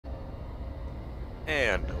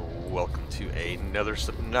And welcome to another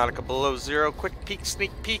Subnautica Below Zero quick peek,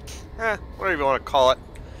 sneak peek, whatever you want to call it.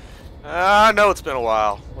 I know it's been a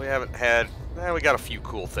while. We haven't had, we got a few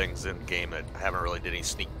cool things in the game that I haven't really did any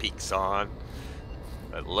sneak peeks on.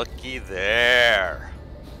 But looky there.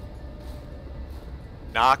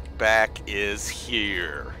 Knockback is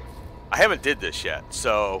here. I haven't did this yet,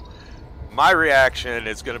 so my reaction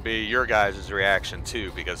is going to be your guys' reaction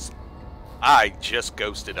too, because I just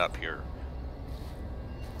ghosted up here.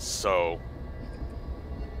 So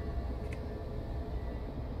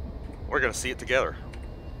we're gonna see it together.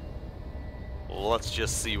 Let's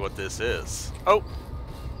just see what this is. Oh,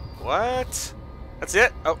 what? That's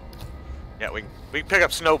it? Oh, yeah. We can pick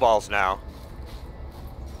up snowballs now.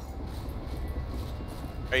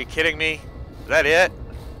 Are you kidding me? Is that it?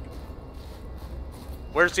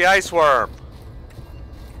 Where's the ice worm?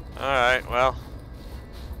 All right. Well,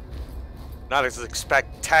 not as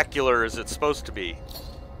spectacular as it's supposed to be.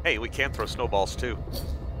 Hey, we can throw snowballs too.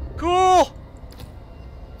 Cool!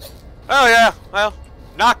 Oh yeah, well,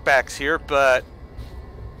 knockbacks here, but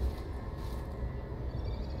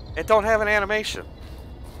it don't have an animation.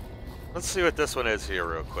 Let's see what this one is here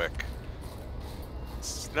real quick.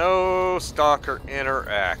 Snow Stalker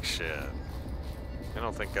interaction. I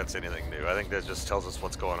don't think that's anything new. I think that just tells us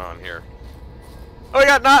what's going on here. Oh, we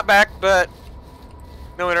got knockback, but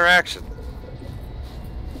no interaction.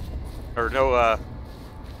 Or no,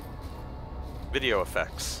 video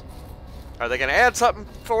effects. Are they going to add something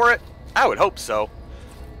for it? I would hope so.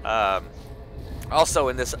 Also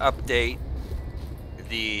in this update,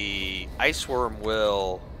 the ice worm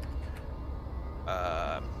will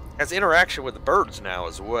has interaction with the birds now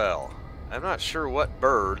as well. I'm not sure what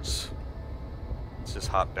birds. Let's just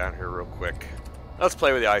hop down here real quick. Let's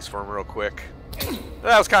play with the ice worm real quick.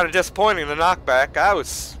 That was kind of disappointing, the knockback. I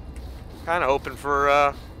was kind of hoping for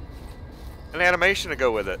an animation to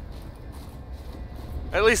go with it.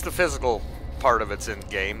 At least the physical part of it's in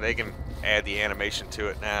game. They can add the animation to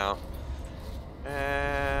it now.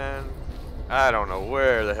 And I don't know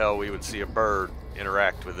where the hell we would see a bird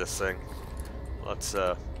interact with this thing. Let's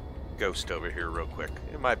ghost over here real quick.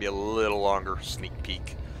 It might be a little longer sneak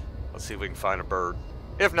peek. Let's see if we can find a bird.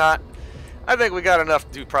 If not, I think we got enough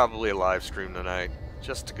to do probably a live stream tonight,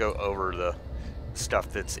 just to go over the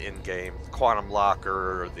stuff that's in game. Quantum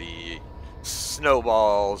locker, the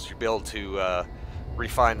snowballs. You'll be able to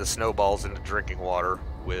refine the snowballs into drinking water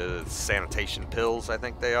with sanitation pills, I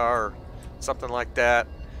think they are, or something like that.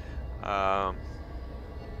 Yeah,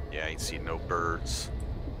 you see no birds.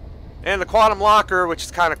 And the quantum locker, which is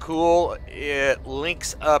kind of cool, it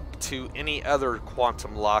links up to any other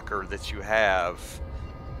quantum locker that you have.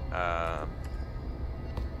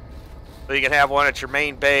 So you can have one at your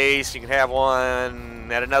main base, you can have one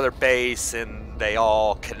at another base, and they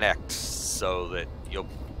all connect so that you'll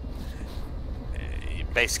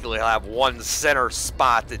basically have one center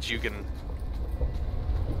spot that you can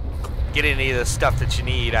get any of the stuff that you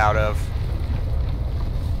need out of.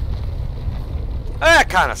 That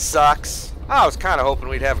kind of sucks. I was kind of hoping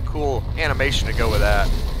we'd have a cool animation to go with that.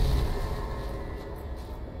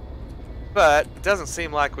 But it doesn't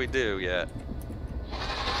seem like we do yet.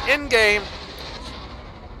 In-game.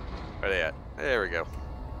 Where are they at? There we go.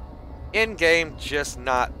 In-game, just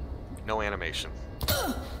no animation.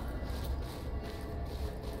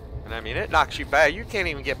 And I mean, it knocks you back. You can't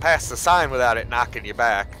even get past the sign without it knocking you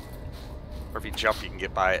back. Or if you jump, you can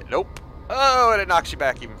get by it. Nope. Oh, and it knocks you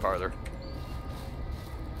back even farther.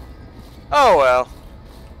 Oh, well.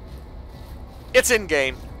 It's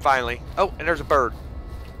in-game, finally. Oh, and there's a bird.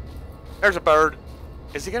 There's a bird.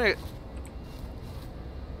 Is he gonna...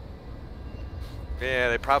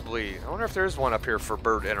 Yeah, they probably... I wonder if there's one up here for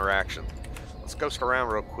bird interaction. Let's ghost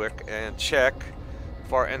around real quick and check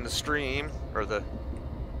before I end the stream, or the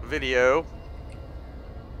video.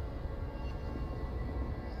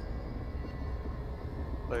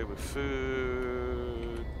 Play with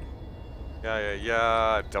food.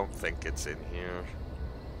 Yeah. I don't think it's in here.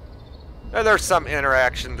 There's some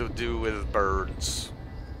interaction to do with birds.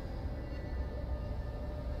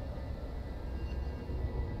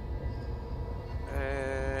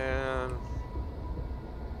 And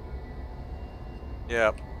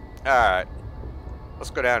yep. Alright. Let's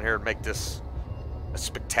go down here and make this a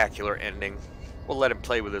spectacular ending. We'll let him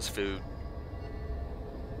play with his food.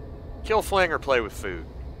 Kill fling or play with food?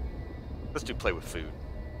 Let's do play with food.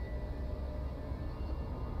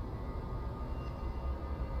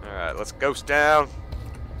 Alright, let's ghost down.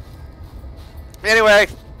 Anyway,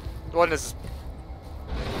 wasn't as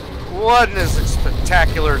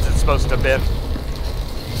spectacular as it's supposed to have been.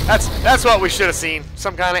 That's what we should have seen.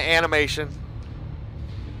 Some kind of animation.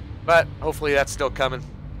 But hopefully that's still coming.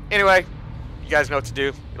 Anyway, you guys know what to do.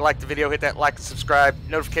 If you like the video, hit that like and subscribe,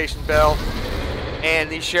 notification bell, and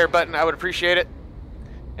the share button. I would appreciate it.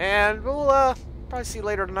 And we'll probably see you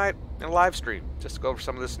later tonight in a live stream, just to go over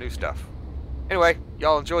some of this new stuff. Anyway,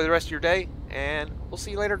 y'all enjoy the rest of your day, and we'll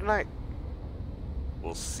see you later tonight.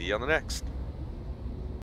 We'll see you on the next.